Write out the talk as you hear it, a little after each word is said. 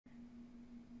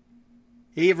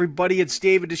Hey everybody, it's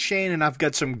David Deshane, and I've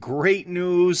got some great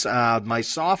news. My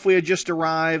software just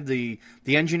arrived. The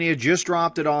engineer just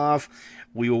dropped it off.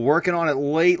 We were working on it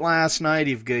late last night.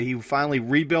 He finally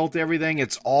rebuilt everything.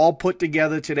 It's all put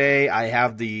together today. I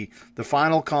have the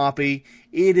final copy.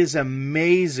 It is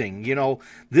amazing. You know,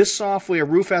 this software,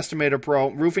 Roofing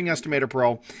Estimator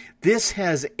Pro, this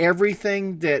has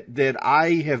everything that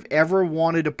I have ever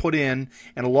wanted to put in,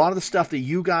 and a lot of the stuff that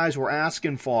you guys were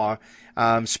asking for.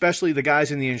 Especially the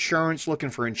guys in the insurance looking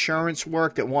for insurance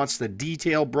work that wants the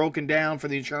detail broken down for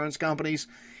the insurance companies.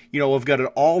 You know, we've got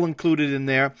it all included in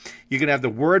there. You can have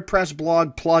the WordPress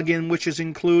blog plugin, which is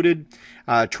included.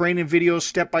 Training videos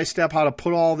step by step how to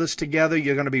put all this together.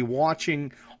 You're going to be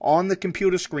watching on the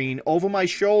computer screen over my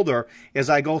shoulder as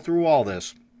I go through all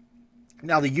this.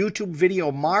 Now, the YouTube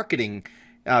video marketing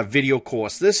video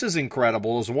course, this is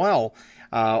incredible as well.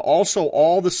 Also,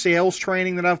 all the sales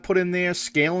training that I've put in there,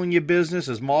 scaling your business,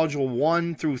 is module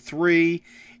 1 through 3.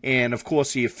 And, of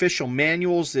course, the official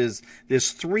manuals, there's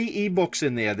 3 ebooks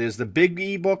in there. There's the big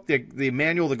ebook, the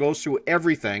manual that goes through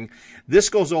everything. This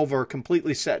goes over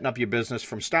completely setting up your business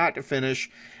from start to finish.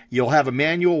 You'll have a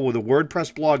manual with a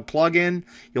WordPress blog plugin.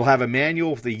 You'll have a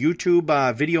manual with the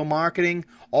YouTube video marketing.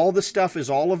 All the stuff is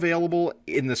all available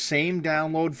in the same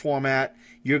download format.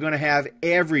 You're going to have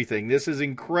everything. This is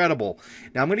incredible.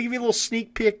 Now, I'm going to give you a little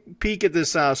sneak peek at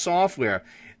this software.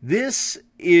 This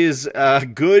is a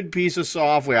good piece of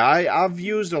software. I've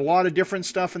used a lot of different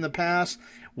stuff in the past.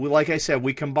 Like I said,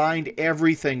 we combined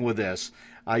everything with this.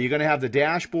 You're going to have the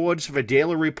dashboards for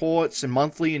daily reports and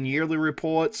monthly and yearly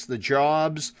reports, the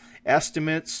jobs,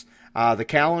 estimates, the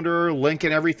calendar,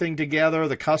 linking everything together,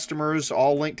 the customers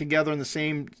all linked together in the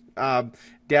same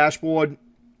dashboard.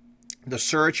 The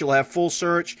search, you'll have full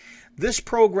search. This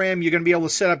program, you're going to be able to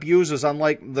set up users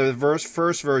unlike the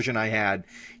first version I had.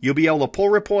 You'll be able to pull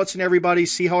reports on everybody,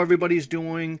 see how everybody's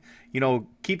doing, you know,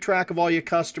 keep track of all your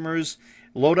customers,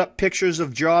 load up pictures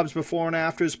of jobs before and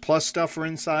afters, plus stuff for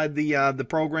inside the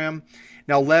program.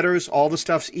 Now, letters, all the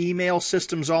stuff's email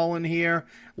systems all in here,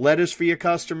 letters for your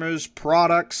customers,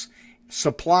 products,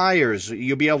 suppliers.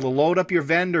 You'll be able to load up your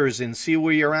vendors and see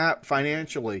where you're at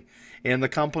financially, and the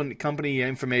company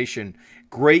information.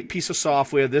 Great piece of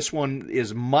software. This one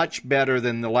is much better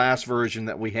than the last version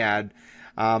that we had.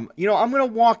 You know, I'm going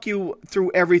to walk you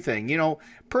through everything. You know,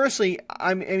 personally,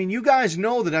 I mean, you guys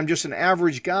know that I'm just an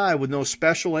average guy with no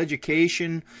special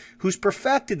education who's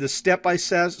perfected the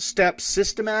step-by-step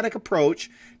systematic approach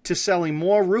to selling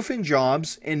more roofing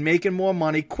jobs and making more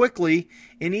money quickly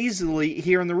and easily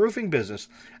here in the roofing business.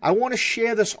 I want to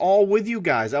share this all with you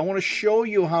guys. I want to show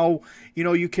you how, you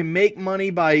know, you can make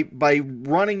money by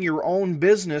running your own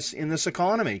business in this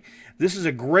economy. This is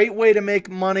a great way to make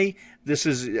money. This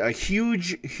is a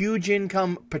huge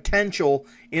income potential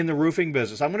in the roofing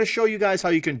business. I'm going to show you guys how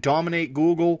you can dominate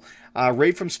Google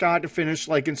right from start to finish,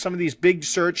 like in some of these big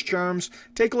search terms.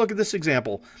 Take a look at this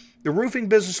example. The roofing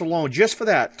business alone, just for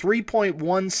that,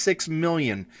 3.16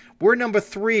 million. We're number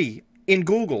 3 in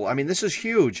Google. I mean, this is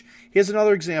huge. Here's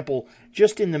another example.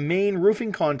 Just in the main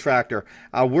roofing contractor,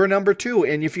 we're number 2.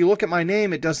 And if you look at my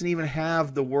name, it doesn't even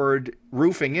have the word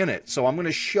roofing in it. So I'm going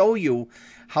to show you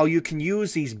how you can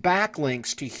use these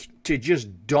backlinks to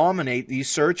just dominate these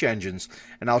search engines.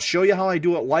 And I'll show you how I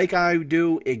do it like I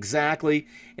do exactly.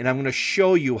 And I'm going to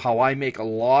show you how I make a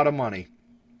lot of money.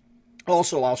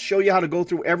 Also, I'll show you how to go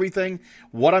through everything,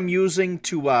 what I'm using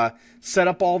to set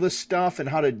up all this stuff, and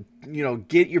how to, you know,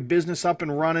 get your business up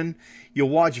and running. You'll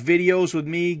watch videos with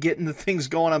me getting the things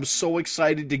going. I'm so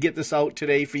excited to get this out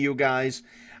today for you guys.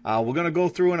 We're going to go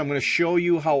through and I'm going to show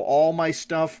you how all my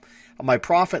stuff, my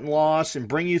profit and loss, and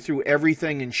bring you through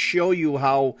everything and show you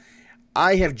how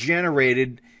I have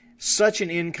generated such an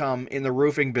income in the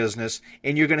roofing business,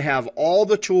 and you're going to have all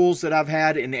the tools that I've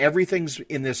had, and everything's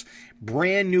in this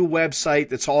brand new website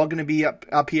that's all going to be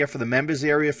up here for the members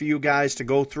area for you guys to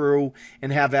go through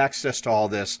and have access to all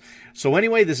this. So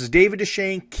anyway, this is David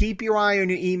Deshane. Keep your eye on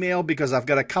your email because I've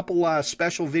got a couple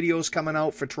special videos coming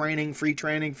out for training, free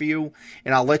training for you,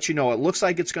 and I'll let you know. It looks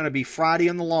like it's going to be Friday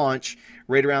on the launch,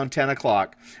 right around 10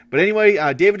 o'clock. But anyway,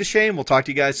 David Deshane, we'll talk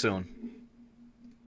to you guys soon.